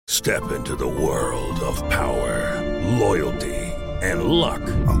Step into the world of power, loyalty, and luck.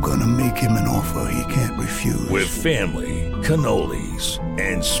 I'm gonna make him an offer he can't refuse. With family, cannolis,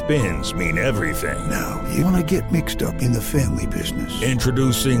 and spins mean everything. Now, you wanna get mixed up in the family business.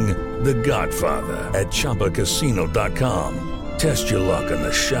 Introducing The Godfather at ChumbaCasino.com. Test your luck in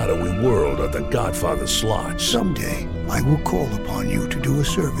the shadowy world of The Godfather slot. Someday, I will call upon you to do a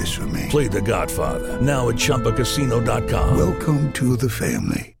service for me. Play The Godfather now at ChumbaCasino.com. Welcome to the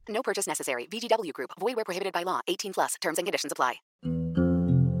family. No purchase necessary. VGW Group. Void where prohibited by law. 18+. Terms and conditions apply.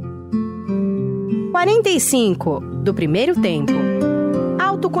 45 do primeiro tempo.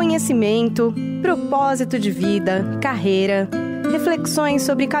 Autoconhecimento, propósito de vida, carreira, reflexões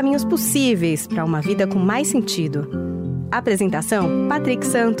sobre caminhos possíveis para uma vida com mais sentido. Apresentação: Patrick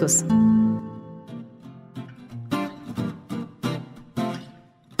Santos.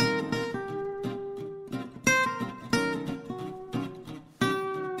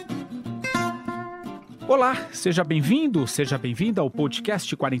 Olá, seja bem-vindo, seja bem-vinda ao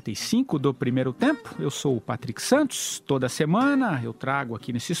podcast 45 do Primeiro Tempo. Eu sou o Patrick Santos. Toda semana eu trago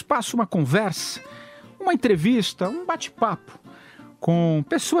aqui nesse espaço uma conversa, uma entrevista, um bate-papo com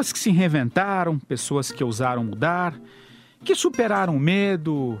pessoas que se reinventaram, pessoas que ousaram mudar, que superaram o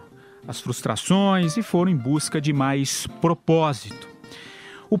medo, as frustrações e foram em busca de mais propósito.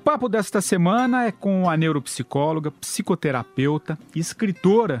 O papo desta semana é com a neuropsicóloga, psicoterapeuta e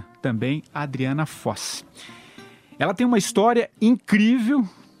escritora também, Adriana Foss. Ela tem uma história incrível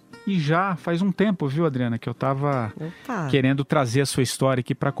e já faz um tempo, viu, Adriana, que eu estava querendo trazer a sua história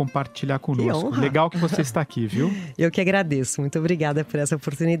aqui para compartilhar conosco. Legal que você está aqui, viu? Eu que agradeço. Muito obrigada por essa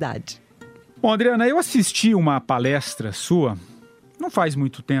oportunidade. Bom, Adriana, eu assisti uma palestra sua, não faz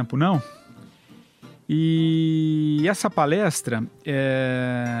muito tempo, não? E essa palestra,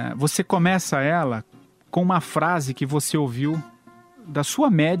 você começa ela com uma frase que você ouviu da sua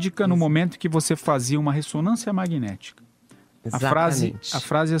médica no momento que você fazia uma ressonância magnética. Exatamente. A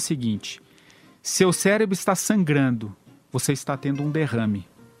frase é a seguinte: seu cérebro está sangrando, você está tendo um derrame.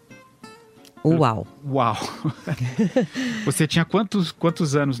 Uau! Você tinha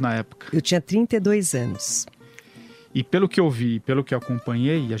quantos anos na época? Eu tinha 32 anos. E pelo que eu vi, pelo que eu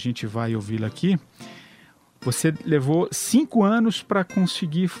acompanhei, e a gente vai ouvi-la aqui, você levou 5 anos para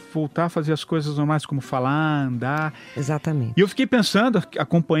conseguir voltar a fazer as coisas normais, como falar, andar. Exatamente. E eu fiquei pensando,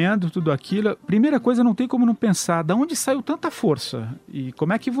 acompanhando tudo aquilo, primeira coisa, não tem como não pensar, de onde saiu tanta força? E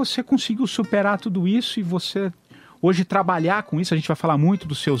como é que você conseguiu superar tudo isso e você hoje trabalhar com isso? A gente vai falar muito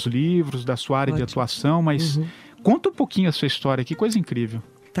dos seus livros, da sua área de atuação, mas conta um pouquinho a sua história, que coisa incrível.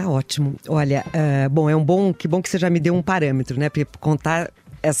 Tá ótimo. Olha, que bom que você já me deu um parâmetro, né? Porque contar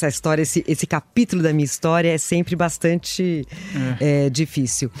essa história, esse capítulo da minha história é sempre bastante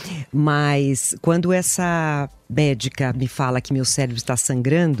difícil. Mas quando essa médica me fala que meu cérebro está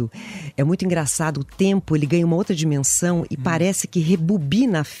sangrando, é muito engraçado. O tempo, ele ganha uma outra dimensão e parece que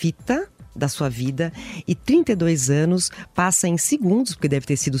rebobina a fita da sua vida, e 32 anos passa em segundos, porque deve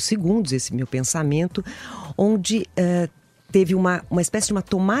ter sido segundos esse meu pensamento, onde teve uma espécie de uma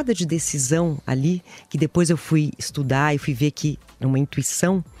tomada de decisão ali, que depois eu fui estudar e fui ver que é uma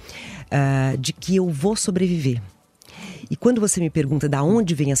intuição de que eu vou sobreviver. E quando você me pergunta de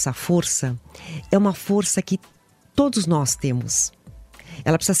onde vem essa força, é uma força que todos nós temos.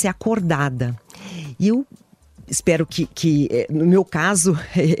 Ela precisa ser acordada. E eu espero que no meu caso,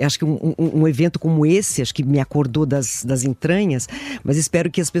 acho que um evento como esse, acho que me acordou das entranhas, mas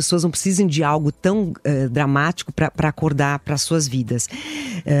espero que as pessoas não precisem de algo tão dramático para acordar para as suas vidas.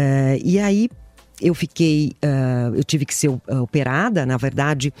 E aí eu tive que ser operada. Na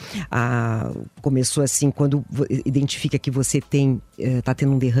verdade, começou assim, quando identifica que você está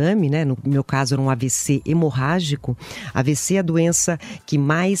tendo um derrame, né? No meu caso era um AVC hemorrágico. AVC é a doença que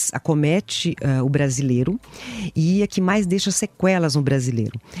mais acomete o brasileiro e a que mais deixa sequelas no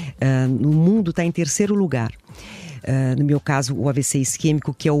brasileiro. No mundo está em terceiro lugar. No meu caso, o AVC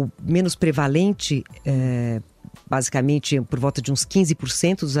isquêmico, que é o menos prevalente, basicamente, por volta de uns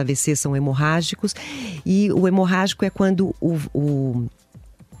 15% dos AVCs são hemorrágicos. E o hemorrágico é quando o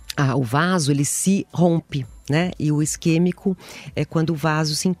vaso ele se rompe, né? E o isquêmico é quando o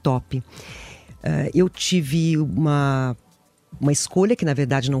vaso se entope. Eu tive uma escolha que, na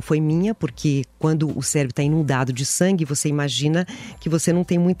verdade, não foi minha, porque quando o cérebro está inundado de sangue, você imagina que você não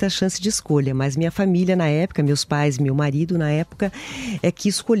tem muita chance de escolha. Mas minha família, na época, meus pais, meu marido, na época, é que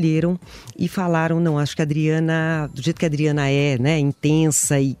escolheram e falaram, não, acho que a Adriana, do jeito que a Adriana é, né,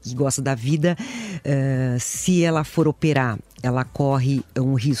 intensa e gosta da vida, se ela for operar, ela corre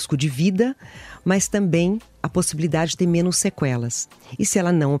um risco de vida, mas também a possibilidade de ter menos sequelas. E se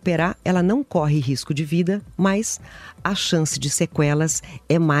ela não operar, ela não corre risco de vida, mas a chance de sequelas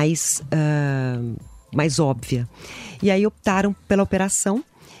é mais óbvia. E aí optaram pela operação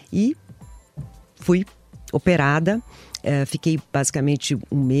e fui operada. Fiquei basicamente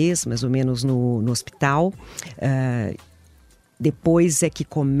um mês, mais ou menos, no hospital. Depois é que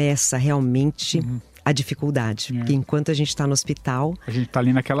começa realmente a dificuldade. Porque enquanto a gente está no hospital... A gente está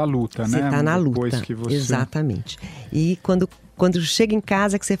ali naquela luta, né? Você está na Depois luta, que você... exatamente. E quando chega em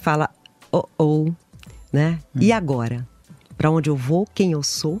casa que você fala, né? E agora? Para onde eu vou? Quem eu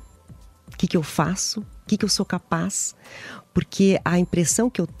sou? O que eu faço? O que eu sou capaz? Porque a impressão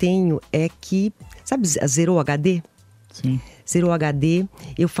que eu tenho é que, sabe, zerou o HD? Sim. Zerou HD,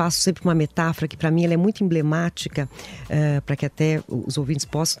 eu faço sempre uma metáfora que para mim ela é muito emblemática, para que até os ouvintes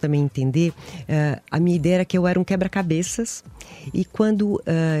possam também entender. A minha ideia era que eu era um quebra-cabeças e quando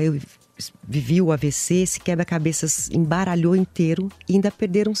eu vivi o AVC, esse quebra-cabeças embaralhou inteiro e ainda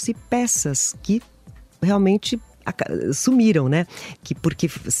perderam-se peças que realmente sumiram, né? Porque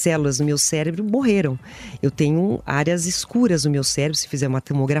células do meu cérebro morreram. Eu tenho áreas escuras no meu cérebro, se fizer uma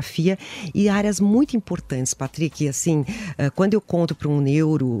tomografia, e áreas muito importantes, Patrick. Assim, quando eu conto para um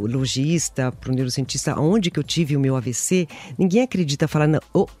neurologista, para um neurocientista, onde que eu tive o meu AVC, ninguém acredita, falando,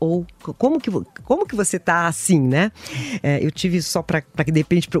 como que você tá assim, né? Eu tive, só para que de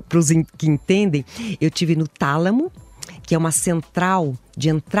repente, para os que entendem, eu tive no tálamo, que é uma central de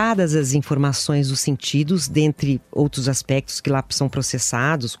entradas das informações dos sentidos, dentre outros aspectos que lá são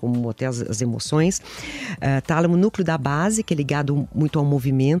processados, como até as emoções. Tálamo, núcleo da base, que é ligado muito ao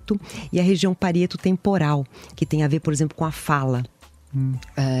movimento, e a região parieto-temporal, que tem a ver, por exemplo, com a fala.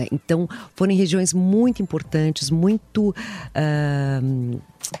 Então, foram regiões muito importantes, muito,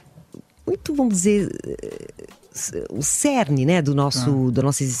 vamos dizer... o cerne, né, da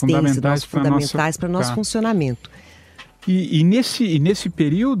nossa existência, fundamentais para o nosso funcionamento. E nesse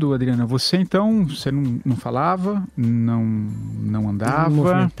período, Adriana, você não falava, não andava? Não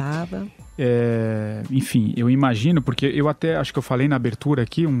movimentava. Enfim, eu imagino, porque eu até acho que eu falei na abertura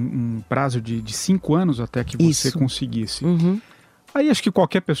aqui, um prazo de 5 anos até que você conseguisse. Aí acho que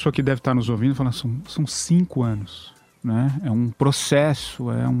qualquer pessoa que deve estar nos ouvindo fala, são 5 anos, né? É um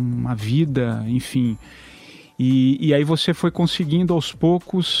processo, é uma vida, enfim... E aí você foi conseguindo aos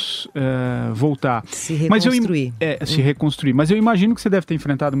poucos voltar. Se reconstruir. Se reconstruir. Mas eu imagino que você deve ter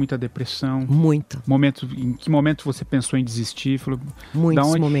enfrentado muita depressão. Muito. Em que momento você pensou em desistir? Falou,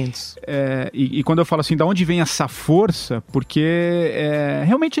 muitos momentos. E quando eu falo assim, da onde vem essa força? Porque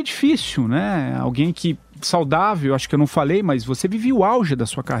realmente é difícil, né? Alguém que... saudável, acho que eu não falei, mas você vivia o auge da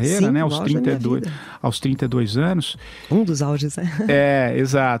sua carreira, sim, né? Aos 32 anos. Um dos auges, né?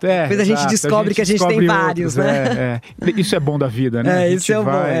 Exato. Depois a gente descobre que a gente tem vários, né? Isso é bom da vida, né? Isso é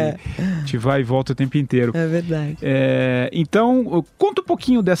bom. A gente vai e volta o tempo inteiro. É verdade. Então, conta um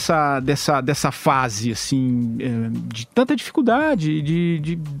pouquinho dessa fase, assim, de tanta dificuldade,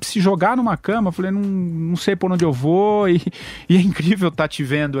 de se jogar numa cama. Eu falei, não sei por onde eu vou, e é incrível estar te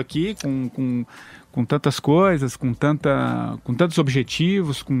vendo aqui com tantas coisas, com tantos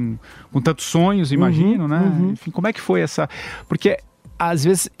objetivos, com tantos sonhos, imagino, né? Enfim, como é que foi essa... Porque, às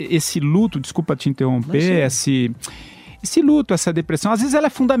vezes, esse luto, desculpa te interromper, esse luto, essa depressão, às vezes ela é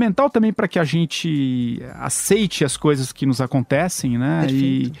fundamental também para que a gente aceite as coisas que nos acontecem, né?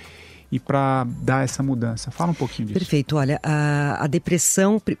 Perfeito. E para dar essa mudança. Fala um pouquinho disso. Perfeito. Olha, a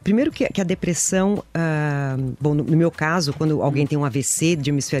depressão... Primeiro que a depressão... bom, no meu caso, quando alguém tem um AVC de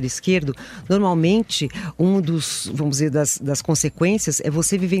hemisfério esquerdo, normalmente, vamos dizer, das consequências é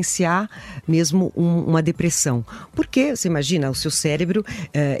você vivenciar mesmo uma depressão. Porque, você imagina, o seu cérebro,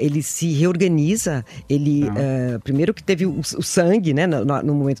 ele se reorganiza, primeiro que teve o sangue, né,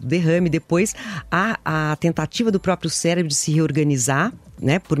 no momento do derrame, depois a tentativa do próprio cérebro de se reorganizar,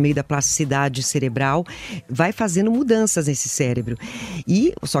 né, por meio da plasticidade cerebral, vai fazendo mudanças nesse cérebro.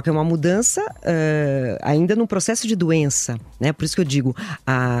 Só que é uma mudança ainda num processo de doença, né? Por isso que eu digo,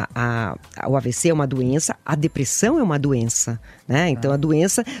 o AVC é uma doença, a depressão é uma doença, né? Então a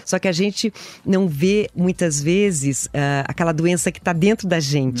doença, só que a gente não vê muitas vezes aquela doença que está dentro da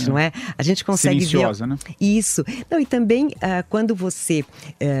gente, não é? A gente consegue silenciosa, né? Isso. Não, e também quando você,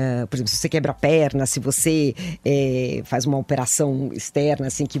 por exemplo, se você quebra a perna, se você faz uma operação externa,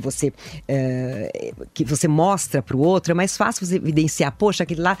 assim, que você mostra para o outro, é mais fácil você evidenciar, poxa,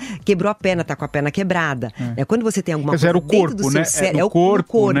 aquele lá quebrou a perna, tá com a perna quebrada. Quando você tem alguma coisa dentro do seu cérebro, é o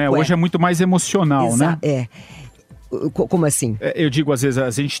corpo, né? Hoje é muito mais emocional, né? Como assim? Eu digo, às vezes, a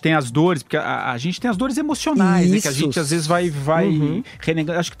gente tem as dores, porque a gente tem as dores emocionais, né, que a gente às vezes vai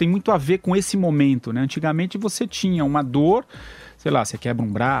renegando. Acho que tem muito a ver com esse momento, né? Antigamente você tinha uma dor, sei lá, você quebra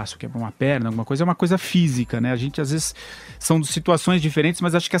um braço, quebra uma perna, alguma coisa, é uma coisa física, né? A gente, às vezes, são situações diferentes,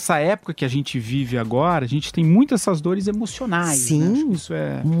 mas acho que essa época que a gente vive agora, a gente tem muitas essas dores emocionais. Sim, né? Acho que isso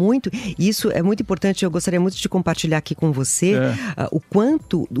é... muito. Isso é muito importante, eu gostaria muito de compartilhar aqui com você o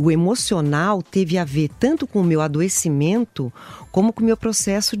quanto o emocional teve a ver tanto com o meu adoecimento, como com o meu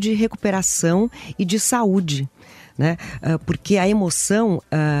processo de recuperação e de saúde, né? Porque a emoção...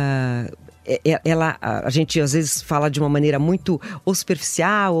 a gente às vezes fala de uma maneira muito ou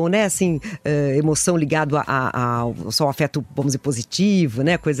superficial, ou né, assim, emoção ligado ao só afeto, vamos dizer, positivo,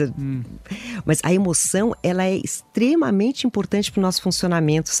 né, coisa. Mas a emoção, ela é extremamente importante para o nosso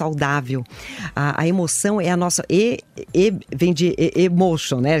funcionamento saudável. A emoção é a nossa, vem de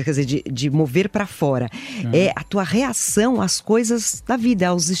emotion, né, quer dizer, de mover para fora. É a tua reação às coisas da vida,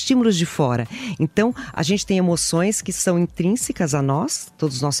 aos estímulos de fora. Então, a gente tem emoções que são intrínsecas a nós,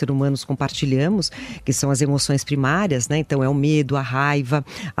 todos nós seres humanos compartilhamos, que são as emoções primárias, né? Então é o medo, a raiva,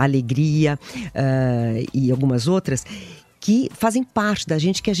 a alegria e algumas outras que fazem parte da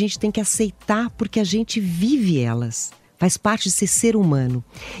gente, que a gente tem que aceitar porque a gente vive elas. Faz parte de ser humano.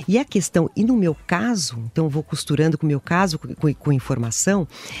 E a questão, e no meu caso, então eu vou costurando com o meu caso, com informação,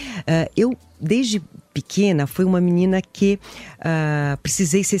 eu desde pequena fui uma menina que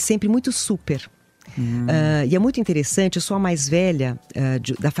precisei ser sempre muito super. E é muito interessante, eu sou a mais velha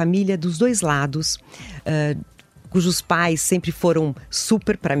da família dos dois lados, cujos pais sempre foram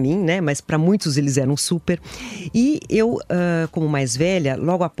super para mim, né? Mas para muitos eles eram super. E eu, como mais velha,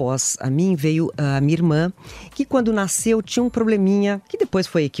 logo após a mim veio a minha irmã, que quando nasceu tinha um probleminha, que depois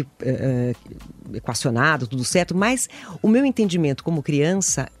foi equacionado, tudo certo, mas o meu entendimento como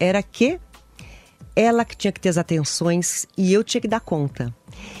criança era que ela que tinha que ter as atenções e eu tinha que dar conta.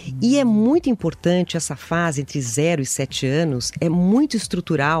 E é muito importante essa fase entre 0 e 7 anos, é muito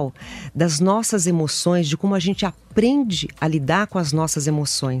estrutural das nossas emoções, de como a gente aprende a lidar com as nossas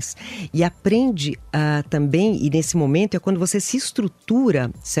emoções. E aprende também, e nesse momento é quando você se estrutura,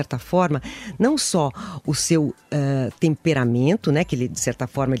 de certa forma, não só o seu temperamento, né, que ele, de certa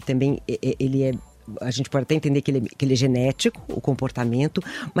forma, ele também ele é... A gente pode até entender que ele é genético, o comportamento,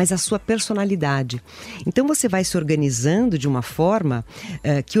 mas a sua personalidade. Então você vai se organizando de uma forma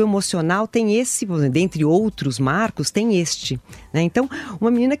que o emocional tem esse, dentre outros marcos, tem este, né? Então,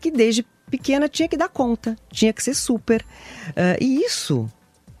 uma menina que desde pequena tinha que dar conta, tinha que ser super. E isso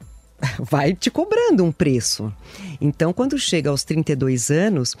vai te cobrando um preço. Então, quando chega aos 32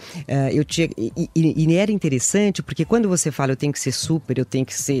 anos, eu tinha... E era interessante, porque quando você fala eu tenho que ser super, eu tenho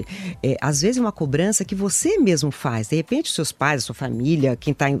que ser... às vezes é uma cobrança que você mesmo faz. De repente, os seus pais, a sua família,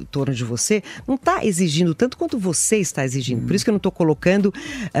 quem está em torno de você, não está exigindo tanto quanto você está exigindo. Por isso que eu não estou colocando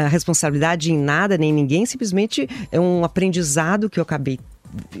responsabilidade em nada, nem em ninguém. Simplesmente é um aprendizado que eu acabei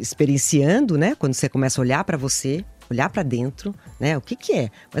experienciando, né? Quando você começa a olhar para você, olhar para dentro, né? O que é?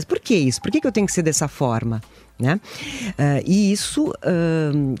 Mas por que isso? Por que eu tenho que ser dessa forma? Né? E isso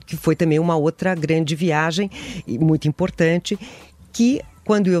que foi também uma outra grande viagem muito importante, que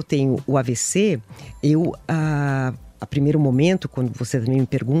quando eu tenho o AVC, eu... A primeiro momento, quando você também me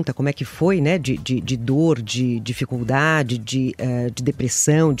pergunta como é que foi, né, de dor, de dificuldade, de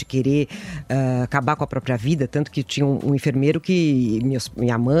depressão, de querer acabar com a própria vida, tanto que tinha um enfermeiro que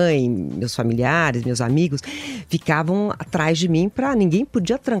minha mãe, meus familiares, meus amigos, ficavam atrás de mim para ninguém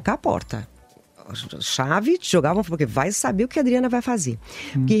podia trancar a porta. Chave, te jogavam, porque vai saber o que a Adriana vai fazer.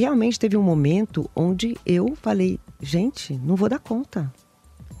 Porque realmente teve um momento onde eu falei, gente, não vou dar conta.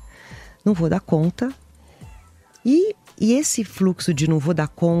 Não vou dar conta. E esse fluxo de não vou dar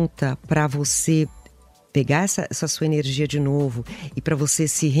conta para você pegar essa sua energia de novo e para você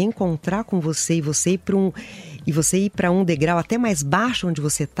se reencontrar com você e você ir para um degrau até mais baixo onde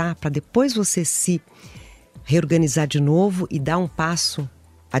você está, para depois você se reorganizar de novo e dar um passo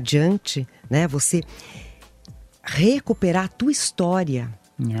adiante, né? Você recuperar a tua história.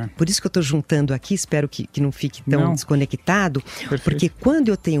 Por isso que eu estou juntando aqui, espero que não fique tão desconectado. Perfeito. Porque quando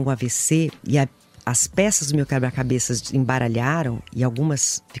eu tenho um AVC e as peças do meu quebra-cabeças embaralharam e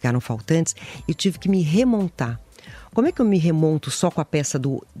algumas ficaram faltantes, eu tive que me remontar. Como é que eu me remonto só com a peça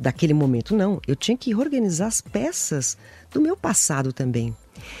daquele momento? Não, eu tinha que reorganizar as peças do meu passado também.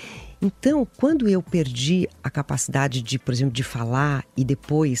 Então, quando eu perdi a capacidade de, por exemplo, de falar e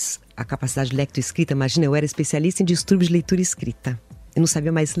depois a capacidade de lectoescrita, imagina, eu era especialista em distúrbios de leitura e escrita. Eu não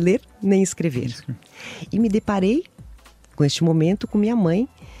sabia mais ler nem escrever. E me deparei com este momento com minha mãe,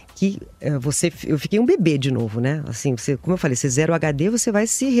 que eu fiquei um bebê de novo, né? Assim, como eu falei, você 0 HD, você vai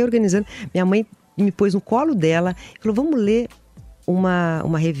se reorganizando. Minha mãe me pôs no colo dela e falou, vamos ler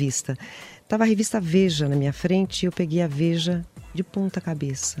uma revista. Tava a revista Veja na minha frente e eu peguei a Veja de ponta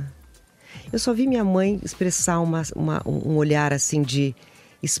cabeça. Eu só vi minha mãe expressar um olhar assim de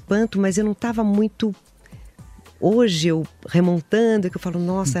espanto, mas eu não estava muito... Hoje, eu remontando, que eu falo,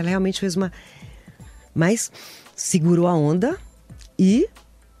 nossa, ela realmente fez uma... Mas segurou a onda e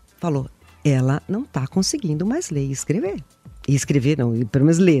falou, ela não está conseguindo mais ler e escrever. E escrever não, pelo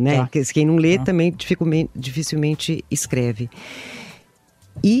menos ler, né? Quem não lê também dificilmente escreve.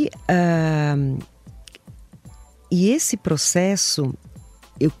 E esse processo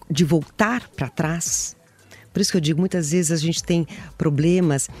de voltar para trás, por isso que eu digo, muitas vezes a gente tem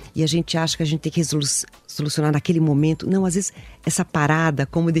problemas e a gente acha que a gente tem que solucionar naquele momento. Não, às vezes essa parada,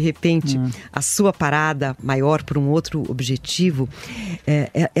 como de repente a sua parada maior por um outro objetivo,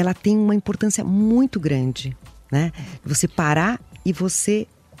 ela tem uma importância muito grande, né? Você parar e você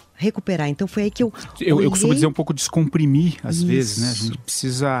recuperar. Então foi aí que eu costumo dizer um pouco descomprimir, às vezes, né? A gente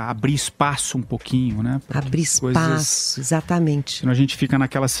precisa abrir espaço um pouquinho, né? Abrir espaço, exatamente. Senão a gente fica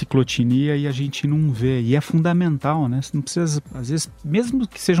naquela ciclotinia e a gente não vê. E é fundamental, né? Você não precisa, às vezes, mesmo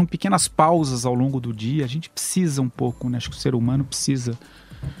que sejam pequenas pausas ao longo do dia, a gente precisa um pouco, né? Acho que o ser humano precisa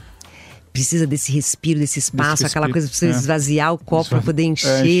desse respiro, desse espaço, aquela coisa, precisa esvaziar o copo para poder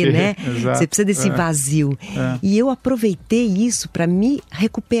encher, né? Exato. Você precisa desse vazio. E eu aproveitei isso para me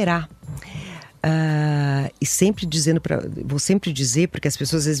recuperar. E sempre vou sempre dizer, porque as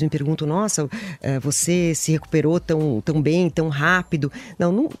pessoas às vezes me perguntam, nossa, você se recuperou tão bem, tão rápido.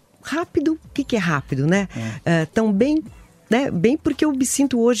 Não rápido, o que é rápido, né? Tão bem, né? Bem porque eu me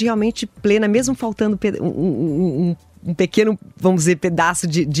sinto hoje realmente plena, mesmo faltando um pequeno, vamos dizer, pedaço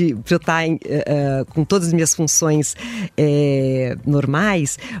de eu estar com todas as minhas funções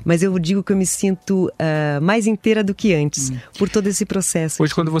normais, mas eu digo que eu me sinto mais inteira do que antes, por todo esse processo.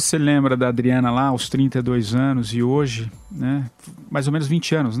 Hoje, quando você lembra da Adriana lá, aos 32 anos, e hoje, né, mais ou menos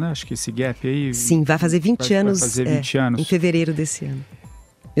 20 anos, né? Acho que esse gap aí... Sim, vai fazer 20 anos, vai fazer 20 anos em fevereiro desse ano.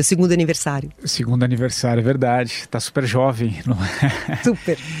 Meu segundo aniversário. Segundo aniversário, é verdade. Tá super jovem, não é?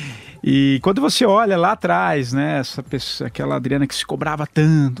 Super. E quando você olha lá atrás, né, aquela Adriana que se cobrava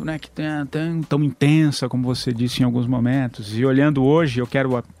tanto, né, que tão intensa, como você disse em alguns momentos, e olhando hoje, eu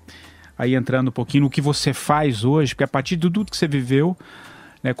quero aí entrando um pouquinho no que você faz hoje, porque a partir de tudo que você viveu,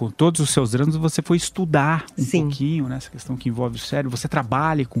 né, com todos os seus dramas, você foi estudar um pouquinho, né, essa questão que envolve o cérebro, você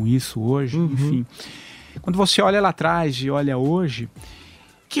trabalha com isso hoje, enfim. Quando você olha lá atrás e olha hoje,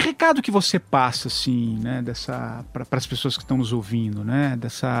 que recado que você passa, assim, né, para as pessoas que estão nos ouvindo, né,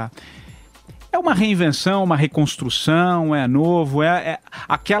 é uma reinvenção, uma reconstrução, é novo, é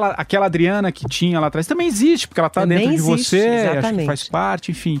aquela Adriana que tinha lá atrás, também existe, porque ela está dentro de você, exatamente. Acho que faz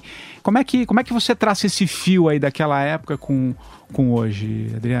parte, enfim. Como é que você traça esse fio aí daquela época com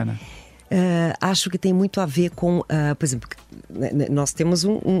hoje, Adriana? Acho que tem muito a ver com, por exemplo, nós temos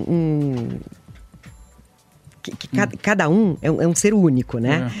cada um é um ser único,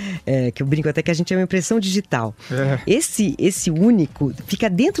 né? Que eu brinco até que a gente é uma impressão digital. Esse único fica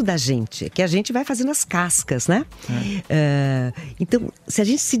dentro da gente, que a gente vai fazendo as cascas, né? Então, se a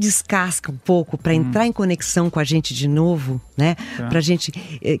gente se descasca um pouco para entrar em conexão com a gente de novo, né? Pra gente,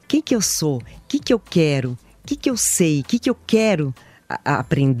 quem que eu sou? O que eu quero? O que eu sei? O que eu quero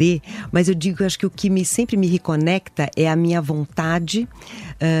aprender? Mas eu digo, eu acho que o que sempre me reconecta é a minha vontade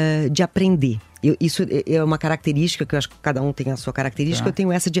de aprender. Isso é uma característica que eu acho que cada um tem a sua característica. Eu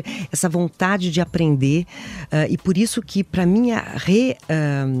tenho essa vontade de aprender, e por isso que para minha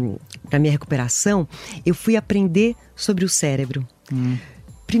recuperação eu fui aprender sobre o cérebro.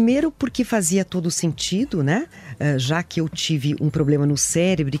 Primeiro porque fazia todo sentido, né? Já que eu tive um problema no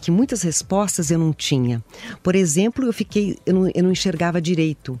cérebro e que muitas respostas eu não tinha. Por exemplo, eu não enxergava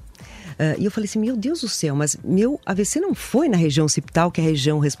direito. E eu falei assim, meu Deus do céu, mas meu AVC não foi na região occipital, que é a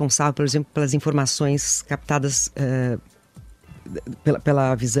região responsável, por exemplo, pelas informações captadas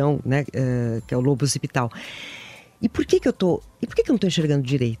pela visão, né, que é o lobo occipital. E por que eu não estou enxergando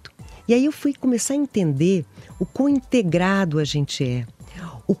direito? E aí eu fui começar a entender o quão integrado a gente é,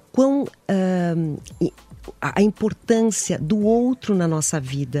 o quão a importância do outro na nossa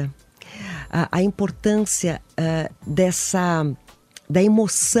vida, a importância da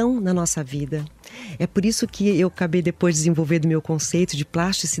emoção na nossa vida. É por isso que eu acabei depois desenvolvendo o meu conceito de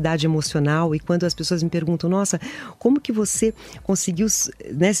plasticidade emocional, e quando as pessoas me perguntam, nossa, como que você conseguiu,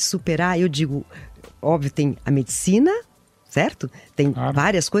 né, se superar? Eu digo, óbvio, tem a medicina, certo? Tem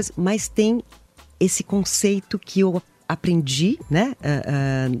várias coisas, mas tem esse conceito que eu aprendi, né,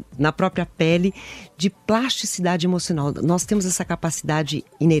 na própria pele, de plasticidade emocional. Nós temos essa capacidade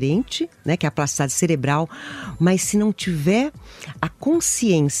inerente, né, que é a plasticidade cerebral, mas se não tiver a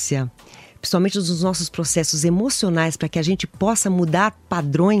consciência, principalmente dos nossos processos emocionais, para que a gente possa mudar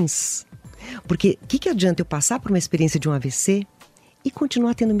padrões, porque o que adianta eu passar por uma experiência de um AVC e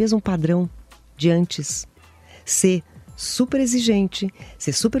continuar tendo o mesmo padrão de antes. Ser super exigente,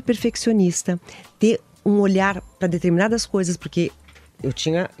 ser super perfeccionista, ter um olhar para determinadas coisas, porque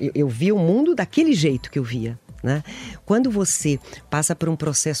eu via o mundo daquele jeito que eu via, né? Quando você passa por um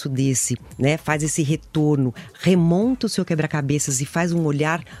processo desse, né, faz esse retorno, remonta o seu quebra-cabeças e faz um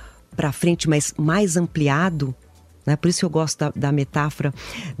olhar para frente, mas mais ampliado, né? Por isso que eu gosto da metáfora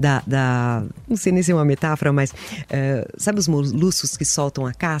não sei nem se é uma metáfora, mas sabe os moluscos que soltam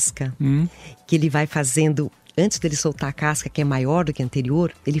a casca? Que ele vai fazendo, antes dele soltar a casca, que é maior do que a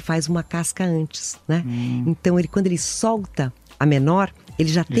anterior, ele faz uma casca antes, né? Então quando ele solta a menor, ele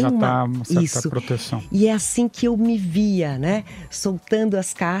já tem uma certa proteção. E é assim que eu me via, né? Soltando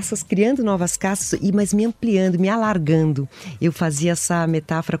as cascas, criando novas cascas, mas me ampliando, me alargando. Eu fazia essa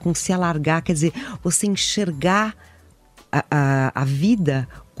metáfora com se alargar, quer dizer, você enxergar a vida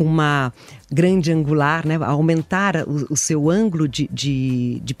com uma grande angular, né? Aumentar o seu ângulo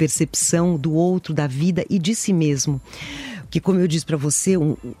de percepção do outro, da vida e de si mesmo. Que, como eu disse para você,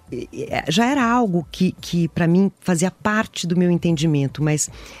 já era algo que para mim fazia parte do meu entendimento, mas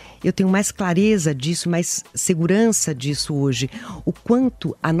eu tenho mais clareza disso, mais segurança disso hoje. O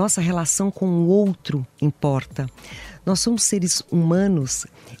quanto a nossa relação com o outro importa. Nós somos seres humanos,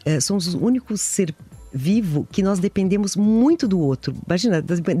 somos os únicos seres vivo que nós dependemos muito do outro. Imagina,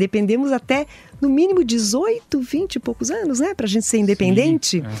 dependemos até no mínimo 18, 20 e poucos anos, né? Pra gente ser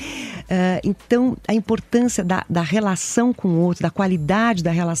independente. Então, a importância da relação com o outro, da qualidade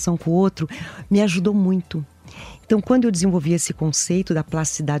da relação com o outro, me ajudou muito. Então, quando eu desenvolvi esse conceito da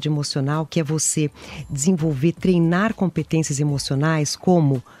plasticidade emocional, que é você desenvolver, treinar competências emocionais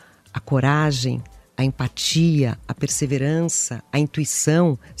como a coragem, a empatia, a perseverança, a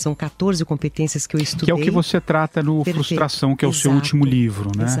intuição, são 14 competências que eu estudei. Que é o que você trata no Frustração, que é o seu último livro,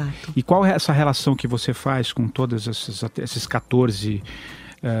 né? Exato. E qual é essa relação que você faz com todos esses 14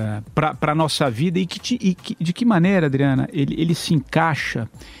 para a nossa vida e de que maneira, Adriana, ele se encaixa,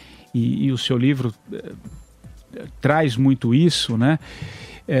 e o seu livro traz muito isso, né?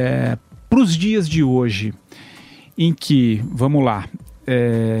 Para os dias de hoje, em que, vamos lá,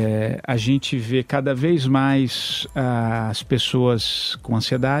 a gente vê cada vez mais as pessoas com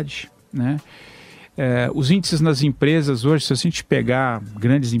ansiedade, né? Os índices nas empresas hoje, se a gente pegar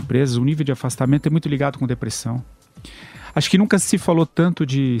grandes empresas, o nível de afastamento é muito ligado com depressão. Acho que nunca se falou tanto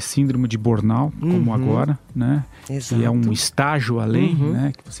de síndrome de burnout como agora, né? Exato. Que é um estágio além,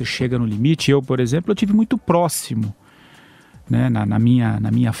 né? Que você chega no limite. Eu, por exemplo, eu tive muito próximo, né? Na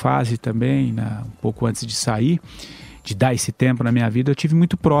minha fase também, um pouco antes de sair, de dar esse tempo na minha vida, eu tive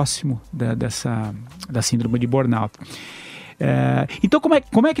muito próximo da síndrome de burnout. Então,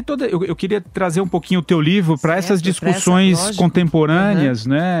 como é que eu queria trazer um pouquinho o teu livro para essas discussões contemporâneas,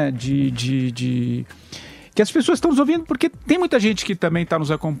 né? Que as pessoas estão nos ouvindo, porque tem muita gente que também está nos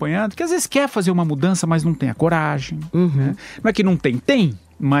acompanhando, que às vezes quer fazer uma mudança, mas não tem a coragem. Né? Não é que não tem,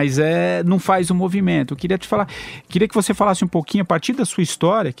 mas não faz o movimento. Eu queria que você falasse um pouquinho, a partir da sua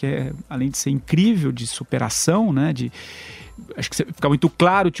história, que é, além de ser incrível, de superação, né? Acho que fica muito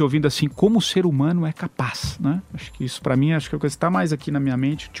claro te ouvindo assim, como o ser humano é capaz, né? Acho que isso para mim, acho que é o que está mais aqui na minha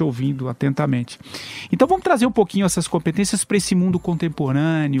mente, te ouvindo atentamente. Então vamos trazer um pouquinho essas competências para esse mundo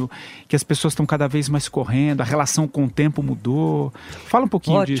contemporâneo, que as pessoas estão cada vez mais correndo, a relação com o tempo mudou. Fala um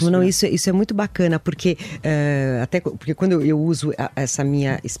pouquinho disso. Ótimo, né? Isso é muito bacana, porque até porque quando eu uso essa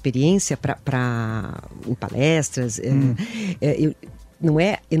minha experiência em palestras, eu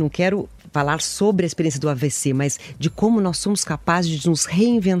não quero falar sobre a experiência do AVC, mas de como nós somos capazes de nos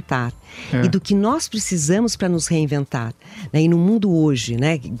reinventar e do que nós precisamos para nos reinventar, né? E no mundo hoje,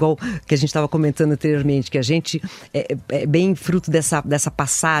 né? Igual que a gente estava comentando anteriormente, que a gente é bem fruto dessa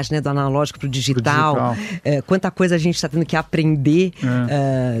passagem, né? Do analógico para o digital. Quanta coisa a gente está tendo que aprender,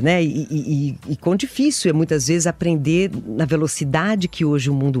 né? E quão difícil é muitas vezes aprender na velocidade que hoje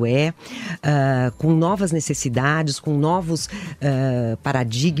o mundo com novas necessidades, com novos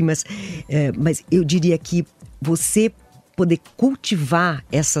paradigmas. Mas eu diria que você poder cultivar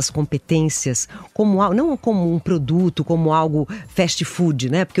essas competências não como um produto, como algo fast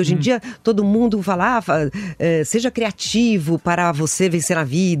food, né? Porque hoje em dia todo mundo fala, seja criativo para você vencer a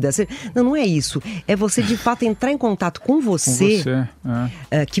vida. Não é isso. É você de fato entrar em contato com você.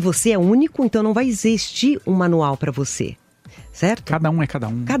 Que você é único, então não vai existir um manual para você. Certo? Cada um é cada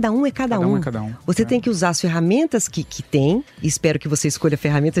um. Cada um é cada um. Você tem que usar as ferramentas que tem, e espero que você escolha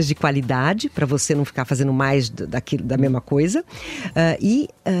ferramentas de qualidade, para você não ficar fazendo mais da mesma coisa, e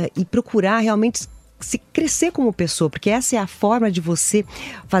procurar realmente se crescer como pessoa, porque essa é a forma de você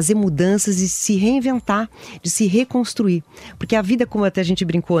fazer mudanças e se reinventar, de se reconstruir. Porque a vida, como até a gente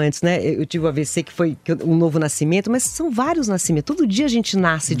brincou antes, né? Eu tive o AVC, que foi um novo nascimento, mas são vários nascimentos. Todo dia a gente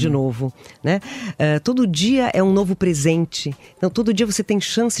nasce de novo, né? Todo dia é um novo presente. Então, todo dia você tem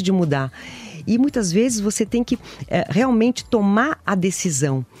chance de mudar. E muitas vezes você tem que realmente tomar a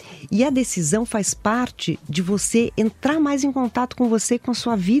decisão. E a decisão faz parte de você entrar mais em contato com você, com a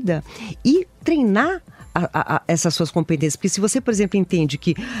sua vida e treinar essas suas competências. Porque se você, por exemplo, entende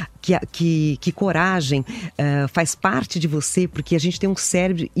que coragem faz parte de você, porque a gente tem um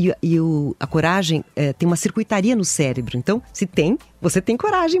cérebro e a coragem tem uma circuitaria no cérebro. Então, você tem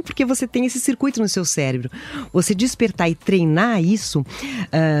coragem, porque você tem esse circuito no seu cérebro. Você despertar e treinar isso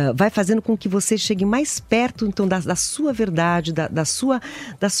vai fazendo com que você chegue mais perto, então, da sua verdade, da sua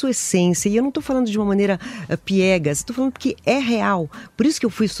essência. E eu não estou falando de uma maneira piegas, estou falando que é real. Por isso que eu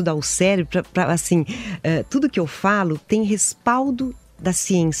fui estudar o cérebro, para assim, tudo que eu falo tem respaldo da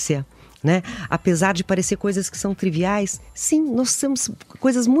ciência. Né? Apesar de parecer coisas que são triviais, sim, nós temos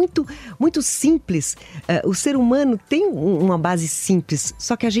coisas muito, muito simples. O ser humano tem uma base simples,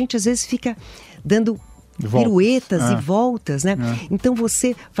 só que a gente às vezes fica dando piruetas e voltas, né? Então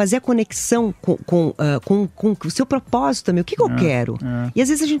você fazer a conexão com o seu propósito também, o que eu quero? E às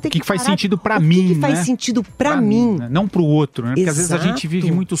vezes a gente tem que faz sentido para mim, o que faz sentido para mim, né? Não para o outro, né? Porque Exato. às vezes a gente vive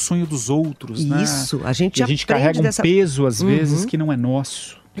muito o sonho dos outros, né? Isso, a gente carrega um peso às vezes que não é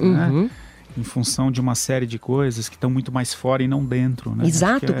nosso. Né? Em função de uma série de coisas que estão muito mais fora e não dentro, né?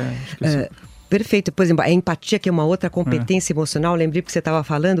 Exato. Perfeito. Por exemplo, a empatia, que é uma outra competência emocional, lembrei porque você estava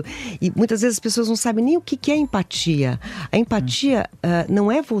falando, e muitas vezes as pessoas não sabem nem o que é empatia. A empatia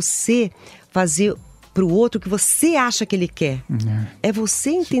não é você fazer para o outro o que você acha que ele quer. É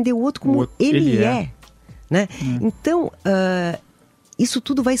você entender o outro como ele é. Né? Então, isso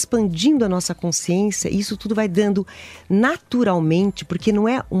tudo vai expandindo a nossa consciência, isso tudo vai dando naturalmente, porque não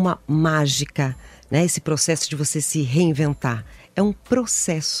é uma mágica, né? Esse processo de você se reinventar. É um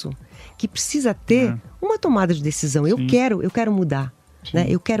processo que precisa ter uma tomada de decisão. Eu quero mudar, né?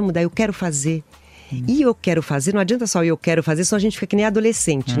 Eu quero mudar, eu quero fazer. E eu quero fazer, não adianta só eu quero fazer, senão a gente fica que nem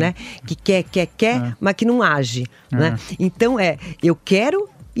adolescente, né? Que quer, mas que não age, né? Então eu quero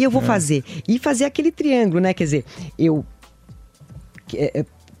e eu vou fazer. E fazer aquele triângulo, né? Quer dizer, eu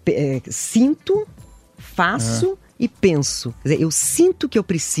sinto, faço e penso. Quer dizer, eu sinto que eu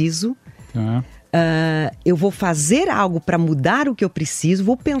preciso, eu vou fazer algo para mudar o que eu preciso,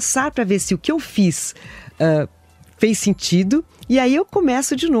 vou pensar para ver se o que eu fiz fez sentido, e aí eu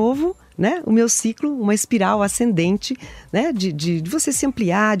começo de novo, né, o meu ciclo, uma espiral ascendente, né, de você se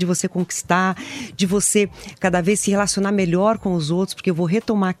ampliar, de você conquistar, de você cada vez se relacionar melhor com os outros, porque eu vou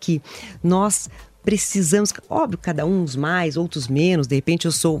retomar aqui, nós precisamos, óbvio, cada um uns mais, outros menos, de repente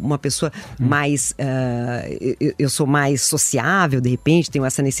eu sou uma pessoa mais, eu sou mais sociável, de repente tenho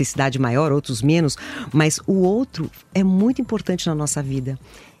essa necessidade maior, outros menos, mas o outro é muito importante na nossa vida,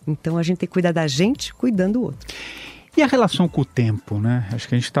 então a gente tem que cuidar da gente cuidando do outro. E a relação com o tempo, né? Acho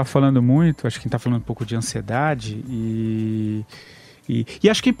que a gente está falando muito, acho que a gente está falando um pouco de ansiedade e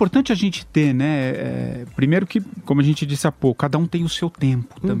acho que é importante a gente ter, né? Primeiro que, como a gente disse há pouco, cada um tem o seu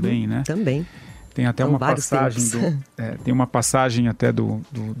tempo também, né? Também. Tem até uma passagem, tem uma passagem até do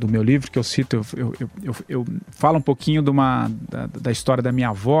meu livro que eu cito, eu falo um pouquinho da história da minha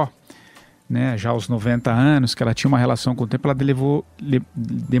avó, né, já aos 90 anos, que ela tinha uma relação com o tempo, ela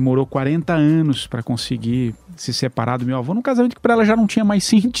demorou 40 anos para conseguir se separar do meu avô, num casamento que para ela já não tinha mais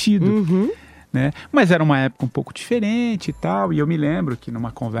sentido, né? Mas era uma época um pouco diferente e tal, e eu me lembro que numa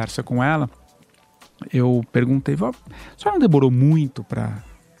conversa com ela, eu perguntei, a senhora não demorou muito para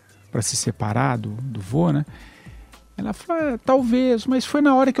se separar do vô, né? Ela falou, talvez, mas foi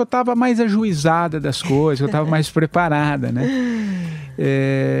na hora que eu estava mais ajuizada das coisas, eu estava mais preparada, né?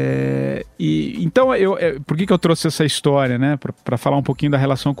 Então, por que eu trouxe essa história, né? Para falar um pouquinho da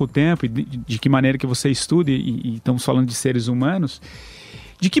relação com o tempo e de que maneira que você estuda, e estamos falando de seres humanos,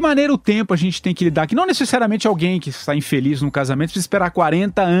 de que maneira o tempo a gente tem que lidar, que não necessariamente alguém que está infeliz no casamento precisa esperar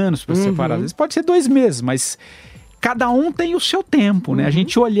 40 anos para se separar, às vezes pode ser 2 meses, mas cada um tem o seu tempo, né? A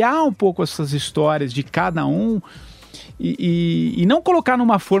gente olhar um pouco essas histórias de cada um e não colocar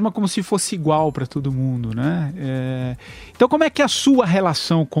numa forma como se fosse igual para todo mundo, né? Então, como é que é a sua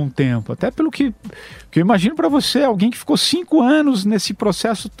relação com o tempo? Até pelo que eu imagino para você, alguém que ficou 5 anos nesse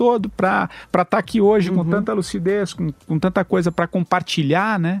processo todo para estar aqui hoje com tanta lucidez, com tanta coisa para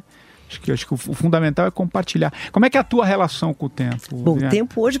compartilhar, né? Acho que o fundamental é compartilhar. Como é que é a tua relação com o tempo? Bom, o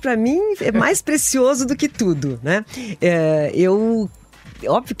tempo hoje para mim é mais precioso do que tudo, né? Eu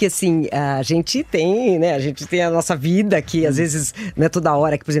óbvio que assim, a gente tem, né? A gente tem a nossa vida que às vezes não é toda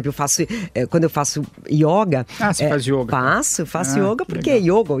hora que, por exemplo, quando eu faço yoga. Você faz yoga? Faço yoga porque é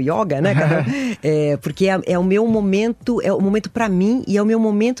yoga ou yoga, né? Porque é o meu momento, é o momento para mim e é o meu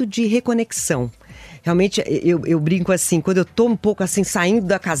momento de reconexão. Realmente, eu brinco assim, quando eu tô um pouco assim, saindo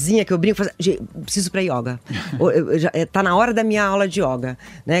da casinha, que eu brinco, preciso ir pra yoga. Tá na hora da minha aula de yoga,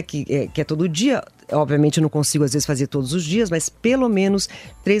 né? Que é todo dia. Obviamente eu não consigo às vezes fazer todos os dias, mas pelo menos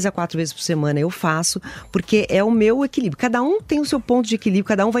 3 a 4 vezes por semana eu faço, porque é o meu equilíbrio. Cada um tem o seu ponto de equilíbrio,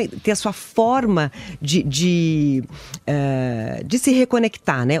 cada um vai ter a sua forma de se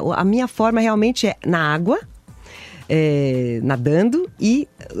reconectar, né? A minha forma realmente é na água, nadando e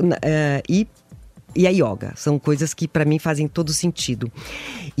a yoga. São coisas que para mim fazem todo sentido.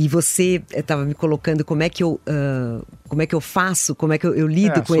 E você estava me colocando como é que eu faço, como é que eu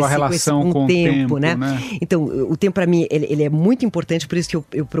lido com o tempo, né? Então, o tempo para mim, ele é muito importante, por isso que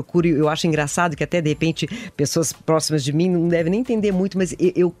eu procuro, eu acho engraçado que até de repente pessoas próximas de mim não devem nem entender muito, mas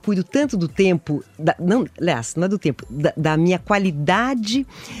eu cuido tanto do tempo, não é do tempo, da minha qualidade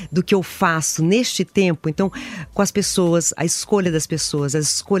do que eu faço neste tempo. Então, com as pessoas, a escolha das pessoas, a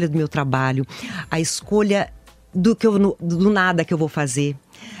escolha do meu trabalho, a escolha do nada que eu vou fazer.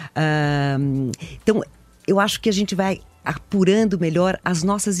 Então, eu acho que a gente vai apurando melhor as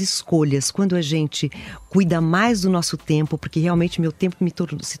nossas escolhas quando a gente cuida mais do nosso tempo, porque realmente meu tempo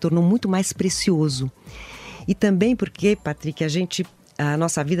se tornou muito mais precioso. E também porque, Patrick, a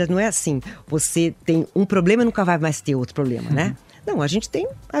nossa vida não é assim, você tem um problema e nunca vai mais ter outro problema, né? Não, a gente tem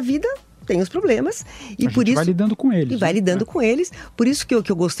a vida... tem os problemas e por isso vai lidando com eles. E vai lidando com eles. Por isso que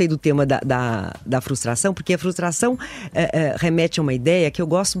eu gostei do tema da frustração, porque a frustração remete a uma ideia que eu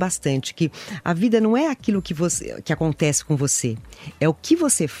gosto bastante, que a vida não é aquilo que acontece com você, é o que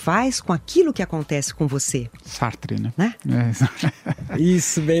você faz com aquilo que acontece com você. Sartre, né?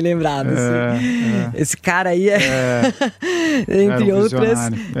 Isso, bem lembrado. Esse cara aí entre outras,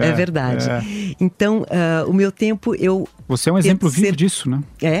 é verdade. Então, o meu tempo, você é um exemplo vivo disso,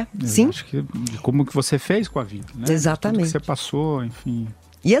 né? Sim. Acho que de como que você fez com a vida, né? Exatamente. Tudo que você passou, enfim.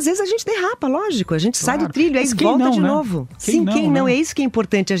 E às vezes a gente derrapa, lógico, a gente sai do trilho, aí volta de novo. Quem não? É isso que é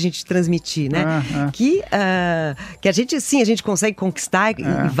importante a gente transmitir, né? Que a gente consegue conquistar e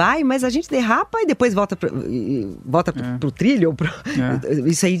vai, mas a gente derrapa e depois volta pro trilho.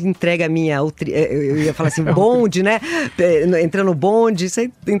 Isso aí entrega a minha... Eu ia falar assim, bonde, né? Entrando no bonde, isso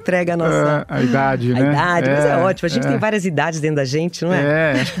aí entrega a nossa... a idade, né? A idade, mas é ótimo. A gente tem várias idades dentro da gente, não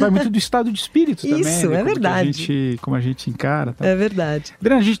é? Acho que vai muito do estado de espírito também. Isso, né? É verdade. Como a gente encara. Tá? É verdade.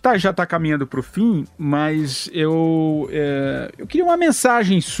 A gente já está caminhando para o fim, mas eu queria uma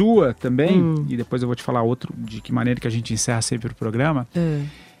mensagem sua também, e depois eu vou te falar de que maneira que a gente encerra sempre o programa.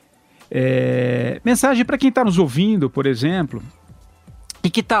 Mensagem para quem está nos ouvindo, por exemplo, e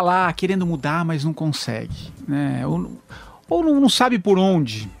que está lá querendo mudar, mas não consegue, né? Ou não sabe por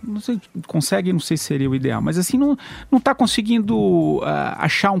onde, não sei, consegue, não sei se seria o ideal, mas assim, não está conseguindo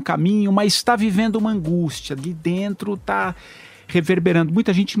achar um caminho, mas está vivendo uma angústia, ali dentro está... reverberando.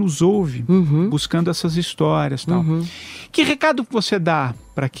 Muita gente nos ouve buscando essas histórias, tal. Que recado que você dá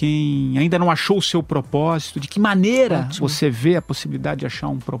para quem ainda não achou o seu propósito? De que maneira você vê a possibilidade de achar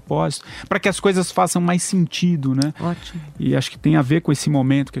um propósito para que as coisas façam mais sentido, né? Ótimo. E acho que tem a ver com esse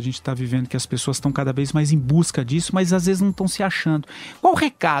momento que a gente está vivendo, que as pessoas estão cada vez mais em busca disso, mas às vezes não estão se achando. Qual o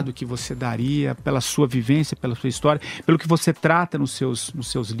recado que você daria pela sua vivência, pela sua história, pelo que você trata nos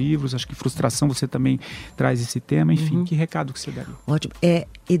seus livros? Acho que frustração você também traz esse tema. Enfim, que recado que você daria? Ótimo.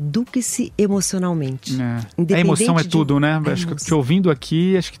 Eduque-se emocionalmente. A emoção é tudo, né? Acho que ouvindo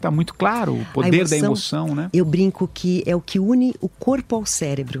aqui, acho que está muito claro o poder da emoção, né? Eu brinco que é o que une o corpo ao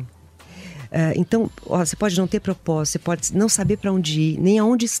cérebro. Então, você pode não ter propósito, você pode não saber para onde ir, nem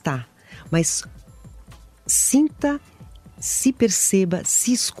aonde está, mas sinta, se perceba,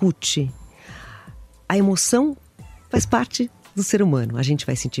 se escute. A emoção faz parte do ser humano. A gente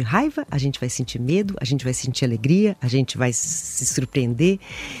vai sentir raiva, a gente vai sentir medo, a gente vai sentir alegria, a gente vai se surpreender.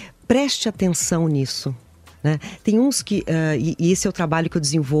 Preste atenção nisso. Né? Tem uns que, e esse é o trabalho que eu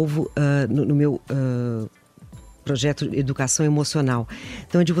desenvolvo no meu projeto de educação emocional.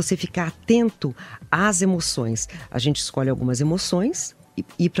 Então é de você ficar atento às emoções. A gente escolhe algumas emoções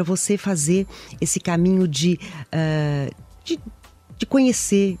e para você fazer esse caminho de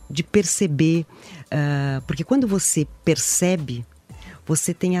conhecer, de perceber, porque quando você percebe,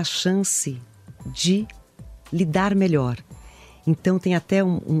 você tem a chance de lidar melhor. Então tem até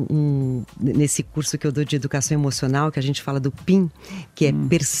nesse curso que eu dou de educação emocional, que a gente fala do PIM, que é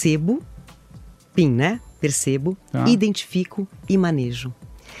percebo, PIM, né? Percebo, identifico e manejo.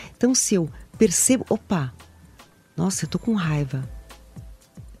 Então se eu percebo, nossa, eu tô com raiva.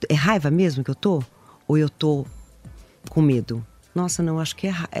 é raiva mesmo que eu tô? Ou eu tô com medo? Nossa, não, acho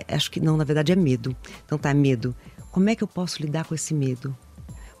que não, na verdade é medo. Então tá, medo. Como é que eu posso lidar com esse medo?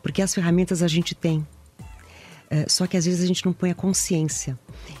 Porque as ferramentas a gente tem. Só que às vezes a gente não põe a consciência.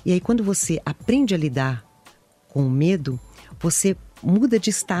 E aí quando você aprende a lidar com o medo, você muda de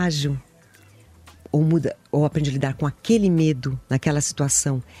estágio. Ou aprende a lidar com aquele medo, naquela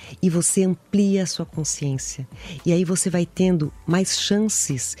situação. E você amplia a sua consciência. E aí você vai tendo mais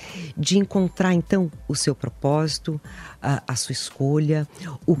chances de encontrar, então, o seu propósito, a sua escolha,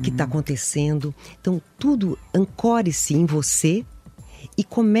 o que está acontecendo. Então, tudo ancore-se em você e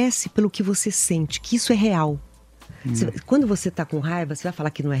comece pelo que você sente, que isso é real. Quando você está com raiva, você vai falar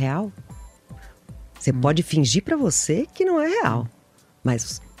que não é real? Você pode fingir para você que não é real.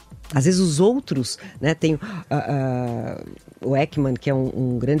 Mas... às vezes os outros, né, tem o Ekman, que é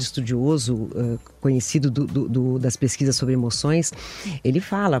um grande estudioso conhecido das pesquisas sobre emoções, ele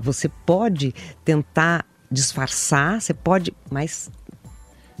fala, você pode tentar disfarçar, você pode, mas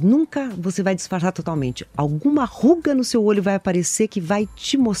nunca você vai disfarçar totalmente. Alguma ruga no seu olho vai aparecer que vai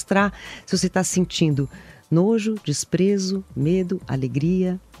te mostrar se você está sentindo nojo, desprezo, medo,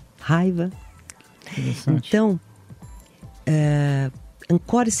 alegria, raiva. Então,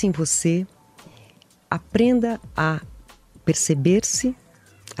 ancore-se em você, aprenda a perceber-se,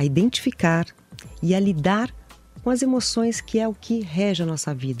 a identificar e a lidar com as emoções, que é o que rege a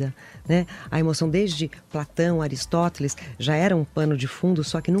nossa vida, né? A emoção desde Platão, Aristóteles, já era um pano de fundo,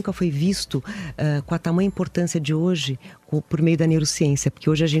 só que nunca foi visto com a tamanha importância de hoje, por meio da neurociência, porque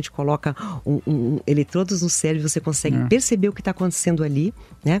hoje a gente coloca eletrodos no cérebro, você consegue perceber o que está acontecendo ali,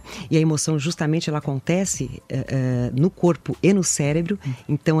 né? E a emoção justamente ela acontece no corpo e no cérebro,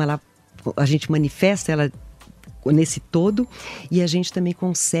 então a gente manifesta ela nesse todo e a gente também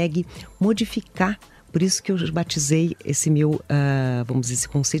consegue modificar. Por isso que eu batizei esse meu, vamos dizer, esse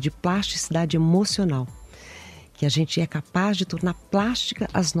conceito de plasticidade emocional. Que a gente é capaz de tornar plástica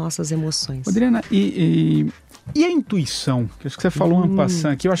as nossas emoções. Adriana, e a intuição? Que acho que você falou en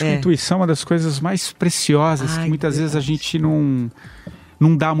passant aqui. Eu acho que a intuição é uma das coisas mais preciosas que muitas vezes a gente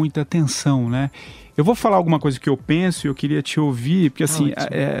não dá muita atenção, né? Eu vou falar alguma coisa que eu penso e eu queria te ouvir, porque assim,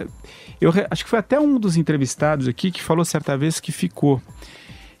 eu acho que foi até um dos entrevistados aqui que falou certa vez que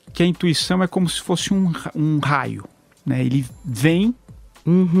a intuição é como se fosse um raio, né? Ele vem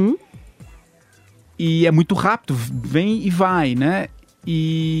e é muito rápido, vem e vai, né?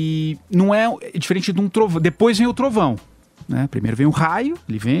 E não é diferente de um trovão. Depois vem o trovão, né? Primeiro vem o raio,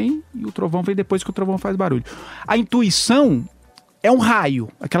 ele vem, e o trovão vem depois que o trovão faz barulho. A intuição é um raio,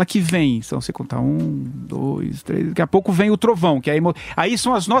 aquela que vem. Então você conta 1, 2, 3, daqui a pouco vem o trovão, que aí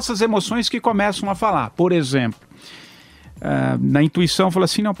são as nossas emoções que começam a falar. Por exemplo, na intuição, fala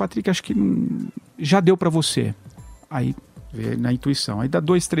assim, não, Patrick, acho que já deu pra você. Aí, na intuição, aí dá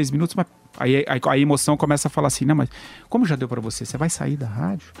 2, 3 minutos, mas aí a emoção começa a falar assim, não, mas como já deu pra você? Você vai sair da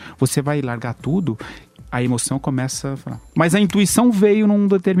rádio? Você vai largar tudo? A emoção começa a falar. Mas a intuição veio num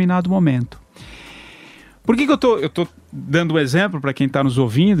determinado momento. Por que eu tô dando um exemplo para quem está nos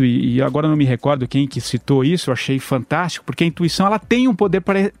ouvindo, e agora não me recordo quem que citou isso, eu achei fantástico, porque a intuição ela tem um poder,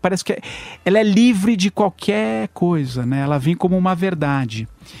 parece que ela é livre de qualquer coisa, né? Ela vem como uma verdade.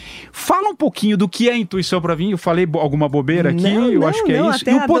 Fala um pouquinho do que é a intuição para mim. Eu falei alguma bobeira aqui, acho que é isso.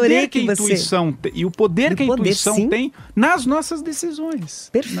 E o poder que a intuição tem nas nossas decisões.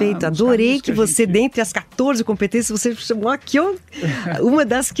 Perfeito, adorei que você, dentre as 14 competências, você chamou aqui uma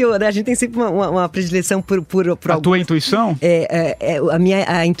das que a gente tem sempre uma predileção por a tua intuição?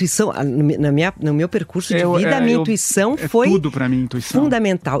 A intuição, no meu percurso de vida, a minha intuição foi tudo para mim, intuição.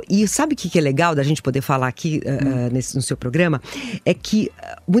 Fundamental. E sabe o que é legal da gente poder falar aqui no seu programa? É que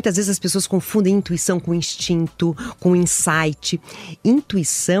muitas vezes as pessoas confundem intuição com instinto, com insight.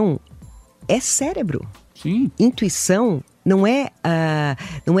 Intuição é cérebro. Sim. Intuição não é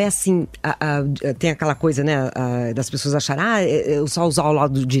assim, tem aquela coisa, né, das pessoas acharem, eu só usar o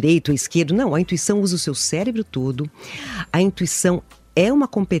lado direito ou esquerdo. Não, a intuição usa o seu cérebro todo. A intuição é uma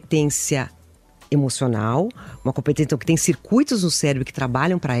competência emocional, uma competência que tem circuitos no cérebro que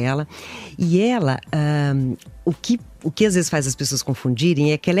trabalham para ela. E ela, o que às vezes faz as pessoas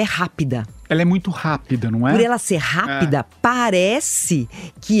confundirem é que ela é rápida. Ela é muito rápida, não é? Por ela ser rápida, parece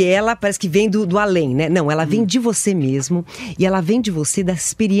que vem do além, né? Não, ela vem de você mesmo, e ela vem de você, da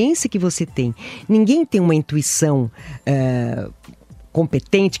experiência que você tem. Ninguém tem uma intuição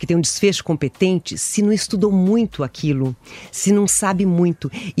competente, que tem um desfecho competente, se não estudou muito aquilo, se não sabe muito.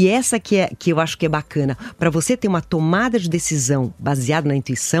 E essa que eu acho que é bacana. Para você ter uma tomada de decisão baseada na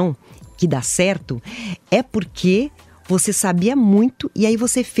intuição, que dá certo, é porque você sabia muito e aí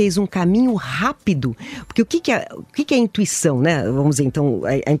você fez um caminho rápido. Porque o que é a intuição, né? Vamos dizer, então,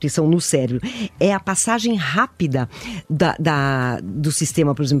 a intuição no cérebro. É a passagem rápida do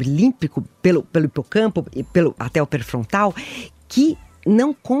sistema, por exemplo, límbico, pelo hipocampo, até o pré-frontal, que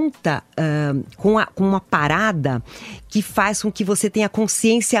não conta com uma parada que faz com que você tenha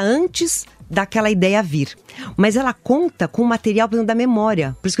consciência antes daquela ideia vir. Mas ela conta com o material, por exemplo, da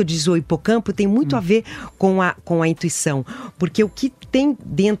memória. Por isso que eu disse, o hipocampo tem muito a ver com a intuição. Porque o que tem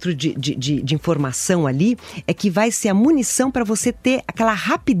dentro de informação ali é que vai ser a munição para você ter aquela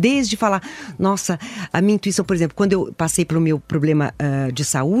rapidez de falar, nossa, a minha intuição, por exemplo, quando eu passei pelo meu problema de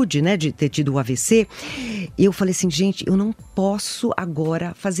saúde, né, de ter tido o AVC, eu falei assim, gente, eu não posso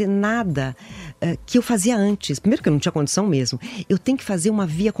agora fazer nada que eu fazia antes. Primeiro que eu não tinha condição mesmo. Eu tenho que fazer uma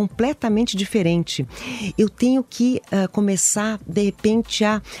via completamente diferente. Eu tenho que começar, de repente,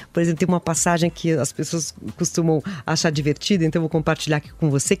 por exemplo, tem uma passagem que as pessoas costumam achar divertida, então eu vou compartilhar aqui com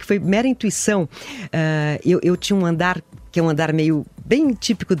você, que foi mera intuição. Eu tinha um andar, que é um andar meio bem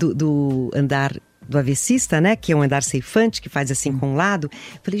típico do andar do avessista, né? Que é um andar ceifante, que faz assim com um lado.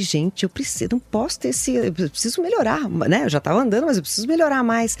 Falei, gente, eu não posso ter eu preciso melhorar, né? Eu já estava andando, mas eu preciso melhorar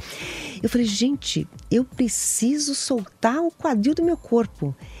mais. Eu falei, gente, eu preciso soltar o quadril do meu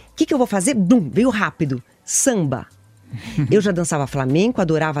corpo. O que eu vou fazer? Bum, veio rápido. Samba. Eu já dançava flamenco,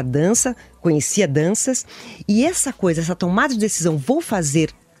 adorava dança, conhecia danças. E essa tomada de decisão, vou fazer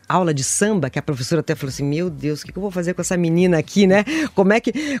aula de samba, que a professora até falou assim, meu Deus, o que eu vou fazer com essa menina aqui, né? Como é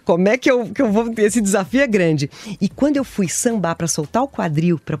que eu vou ter esse desafio é grande. E quando eu fui sambar para soltar o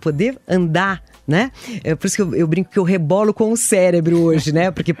quadril, para poder andar, né? Por isso que eu brinco que eu rebolo com o cérebro hoje, né?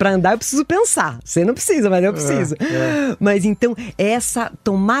 Porque para andar eu preciso pensar. Você não precisa, mas eu preciso. Mas então, essa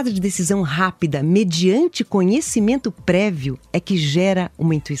tomada de decisão rápida, mediante conhecimento prévio, é que gera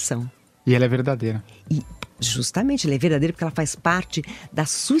uma intuição. E ela é verdadeira. Justamente, ela é verdadeira porque ela faz parte da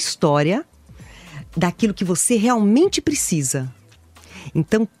sua história, daquilo que você realmente precisa.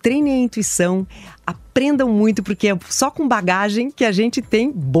 Então, treinem a intuição, aprendam muito, porque é só com bagagem que a gente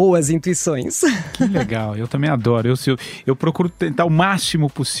tem boas intuições. Que legal, eu também adoro. Eu procuro tentar o máximo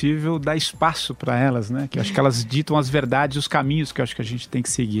possível dar espaço para elas, né? Que eu acho que elas ditam as verdades, os caminhos que eu acho que a gente tem que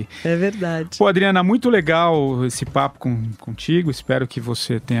seguir. É verdade. Pô, Adriana, muito legal esse papo contigo, espero que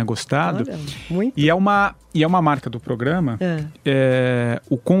você tenha gostado. Olha, muito. E é uma marca do programa,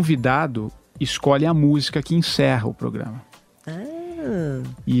 o convidado escolhe a música que encerra o programa.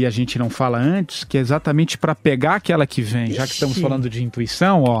 E a gente não fala antes, que é exatamente para pegar aquela que vem. Já que estamos falando de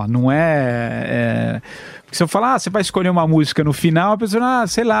intuição, não é... Porque se eu falar, você vai escolher uma música no final, a pessoa,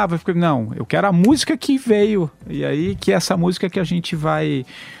 sei lá, vai ficar... Não, eu quero a música que veio. E aí, que é essa música que a gente vai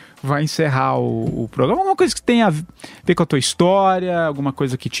encerrar o programa. Alguma coisa que tenha a ver com a tua história, alguma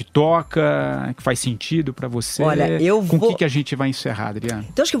coisa que te toca, que faz sentido pra você. Olha, com o que a gente vai encerrar, Adriana?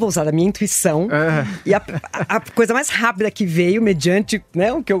 Então acho que eu vou usar da minha intuição. E a coisa mais rápida que veio, mediante,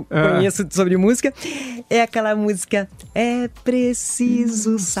 né, o que eu conheço sobre música, é aquela música É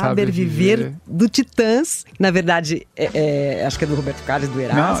Preciso Saber Viver, do Titãs. Na verdade, acho que é do Roberto Carlos, do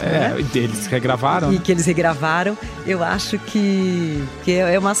Erasmo. Não, né? Eles regravaram. E que eles regravaram. Eu acho que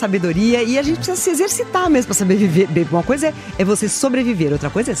é uma sabedoria, e a gente precisa se exercitar mesmo para saber viver. Uma coisa é você sobreviver, outra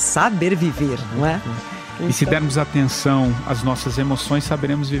coisa é saber viver, não é? Então, e se dermos atenção às nossas emoções,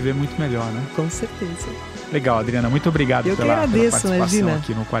 saberemos viver muito melhor, né? Com certeza. Legal, Adriana, muito obrigado pela participação, imagina,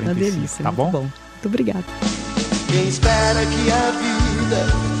 aqui no 45, delícia, tá bom? Muito obrigada. Quem espera que a vida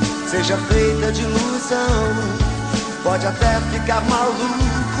seja feita de ilusão pode até ficar maluco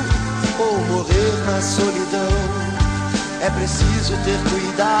ou morrer na solidão. É preciso ter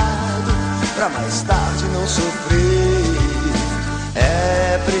cuidado pra mais tarde não sofrer.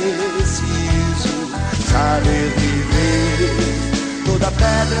 É preciso saber viver. Toda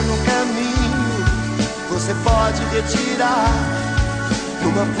pedra no caminho você pode retirar.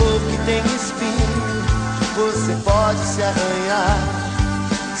 Numa flor que tem espinho você pode se arranhar.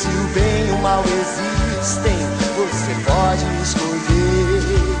 Se o bem e o mal existem,